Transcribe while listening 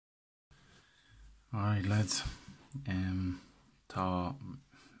Alright lads, tá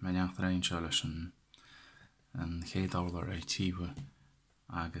meneachtar aon seo leis an chéadollar tíomha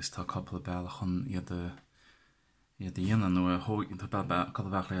agus tá coppla bail chun iad dhéanaan nó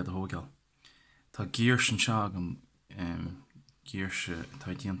coppla bail iad a hógeal. Tá gír sin seo agam gír se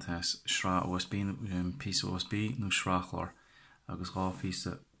tá dhéanta srá USB pí USB nó sráchlár agus gá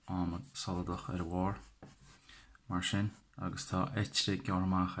písa am saladach ar a bhár mar sin agus tá éitre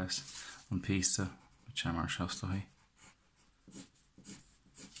gearmachas an písa sé mar seostaí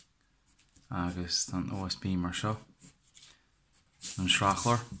agus an OSB mar seo an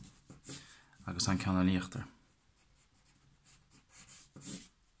sráchlar agus an ceanna líochtar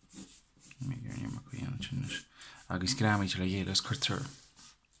agus gramid le dhélas chutar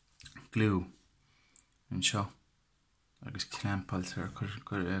glú an seo agus cleampaltar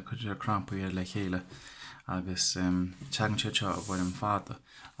chuir crampaí le chéile agus teagan seo a bhfuil an fada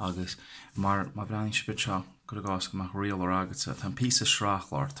agus mar breaning sibit seo go gás go mar réal ar agatsa tá písa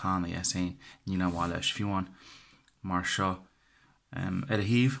sráchlar tána é ní le bháil leis fiúin mar seo ar a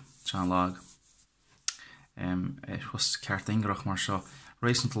híomh tean lag was ceart ingrach mar seo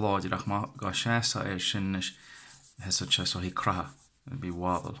rééisint láidir ach gá séasa ar sin heasa se so hí cratha bí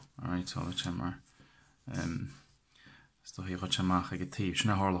wabal so sé mar sto hí go seach ag tíh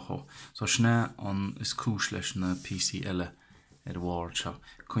sna hálachó so sna an is cúis leis na PC eile ar bhir seo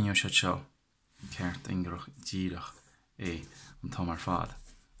cúine se seo ceart ingrach díirech é an tá mar fad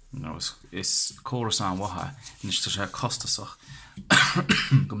is córas an watha níos tá sé costasach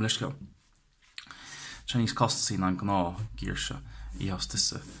gom leis go se níos costaí an gná gír se í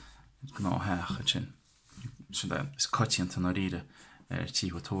hostasa gná heach a sin is coitianta na riide ar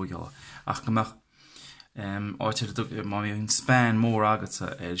tíh tógeala ach gomach áitir má bhí Spáin mór agatsa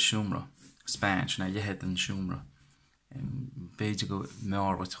ar siúmra Spáin sinna dhéhead an siúmra béidir go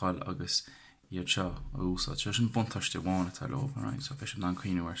meáirhaáil agus iad seo a úsá se sin buntaiste bháinna tá lob so fe an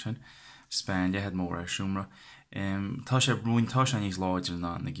cuiinú sin Spáin dhéhead mór ar siúmra tá sé brúintá sé níos láidir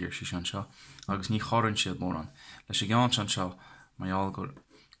na ggéir si an seo agus ní chorann siad mór an leis sé gáin an seo maiall gur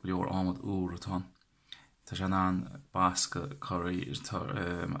leor ámad úr atá tá sé an basca choirí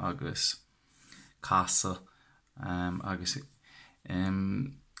agus casa agus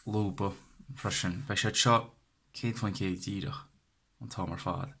lúba freisin bei sé seo céadhain céad díirech an tá mar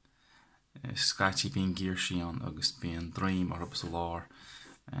fad scaití bíon gír síán agus bíon dream ar sa lár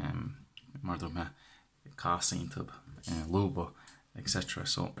mar do me casaíntab lúba etc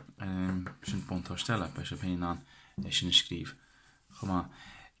so sin buntá stelle bei sé féin an é sin scríb chumá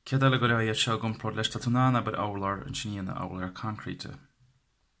Cead eile go raibh iad seo gomprod leis tá túnána bud álar an sinníana álar concrete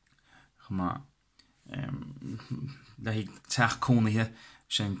chumá le hí teach cónaithe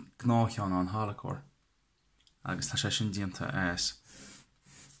sin gnácheán an hálacóir agus tá sé sin dianta as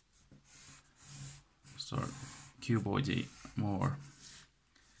cubóidí mór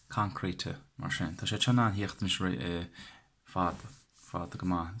concrete mar sin tá sé teanna hiocht is fad go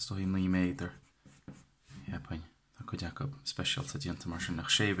má sto hí 9 méidir hepain tá go Jacob special sa dianta mar sin nach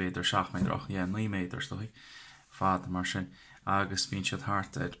 6 méidir 7 méidir 9 méidir sto hí fad mar sin agus bíonn siad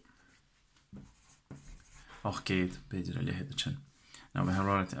hartid 8 beidir a lehéad sin. Ná bheit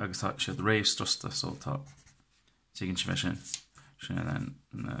ráid agus tá siad réimh strusta so tá tuigann si sin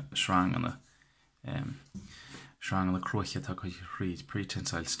na srangana cruiche tá go ríd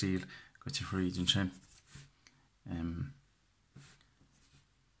pre-tensile steel go tí ríd an sin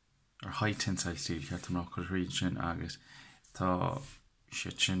ar high tensile steel ceart amach go ríd sin agus tá si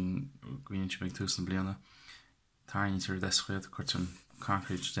sin gcuinn si beag túsan bliana táirnítar deschuid chuirt an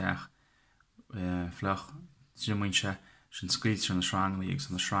concrete deach flach Jimmuinse sin scríte na srangalí ag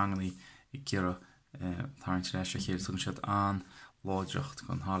san na srangalí I gira táirnítar leis a chéad tún siad an láideocht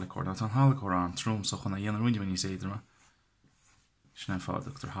gon hálacóir ná an hálacóir an trúm so chuna dhéana rúine ní éidirma sinna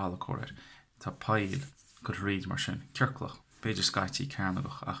fádacht ar hálacóir tá pail go réad mar sin ceirclach beidir scaití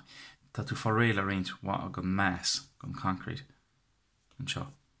ceannagach ach tá tú fá réile réint wa go meas gon concrete an seo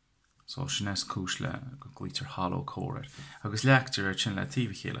so sin is cúis le go glítar hálacóir agus leachtar ar sin le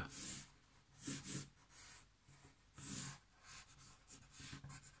tíomh chéile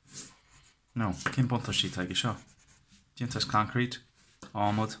No, cén bunta sí teige seo. Díontas concrete,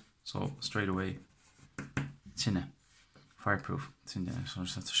 ámad, so straight away tinne, fireproof, tinne, so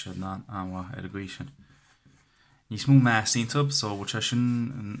siad ná anha ar a gcuí sin. Níos mú meas íntab, so bhil sé sin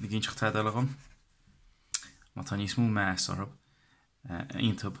na gcínteach tead eile gom. Má tá níos mú meas orb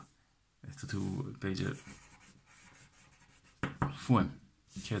íntab, tá tú beidir fuim,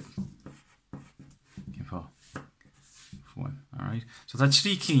 céad cén fá. Alright. So tá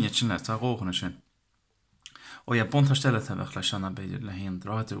trí cíine sin le tá róhanna sin. Ó ja bunta stelle bheith leis anna beidir le héon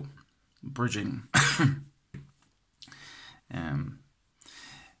ráú bridging.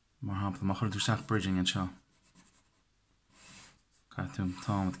 Mar hapla má chuir tú seach bridging an seo. Ca tú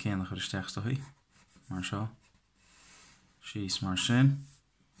támad céanna chuir isteach do chuí. Mar seo. Síos mar sin.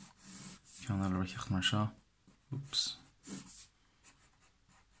 Ceanna le riceach mar seo. Oops.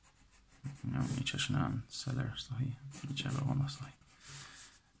 No, ní te sin an seller do chuí. Ní te le bhanas do chuí.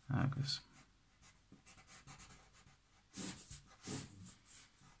 Agus.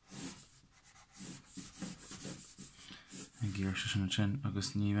 Gír se sin sin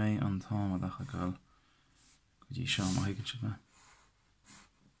agus ní mé an támad acha gáil go dtí seo má higann si me.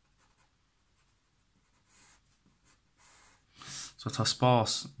 So tá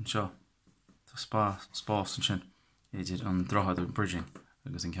spás an seo. Tá spás an sin. Idir an drochadú bridging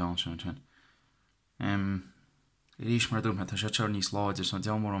agus an ceann sin sin. Rís mar dúmthe tá sé teir níos láidir so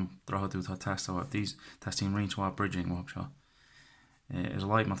deamór an drochadú tá testáha these testing range bridging wahab seo. Is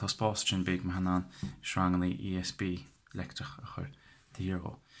like má tá spás sin big me hanan srangaí ESB lectrach a chur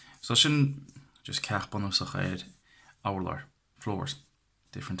tíargó. So sin just ceach bonúsach éad álar, floors,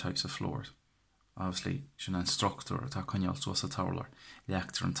 different types of floors. Obviously, sin an structure atá coineal so a towler,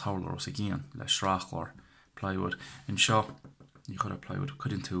 leachtar an towler os a gían, le srachlár, plywood. In seo, ní chud a plywood,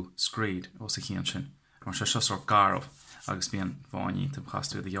 chuidann tú screed os a gían sin. Mar sé seo sort garmh agus bíon fáinní tam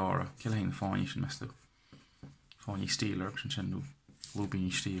chastú a dheara. Cill hain fáinní sin mestú. Fáinní stíl ar sin sin nó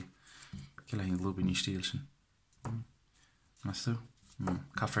lúbíní stíl. Cill hain lúbíní stíl sin. Mestú?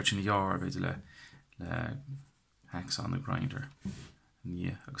 Caffert sin dheara beidir le hacksaw nó grinder.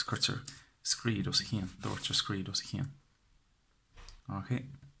 Ní agus curtar screed os a chéan, dúirtar screed os a chéan. Okay.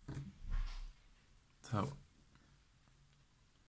 So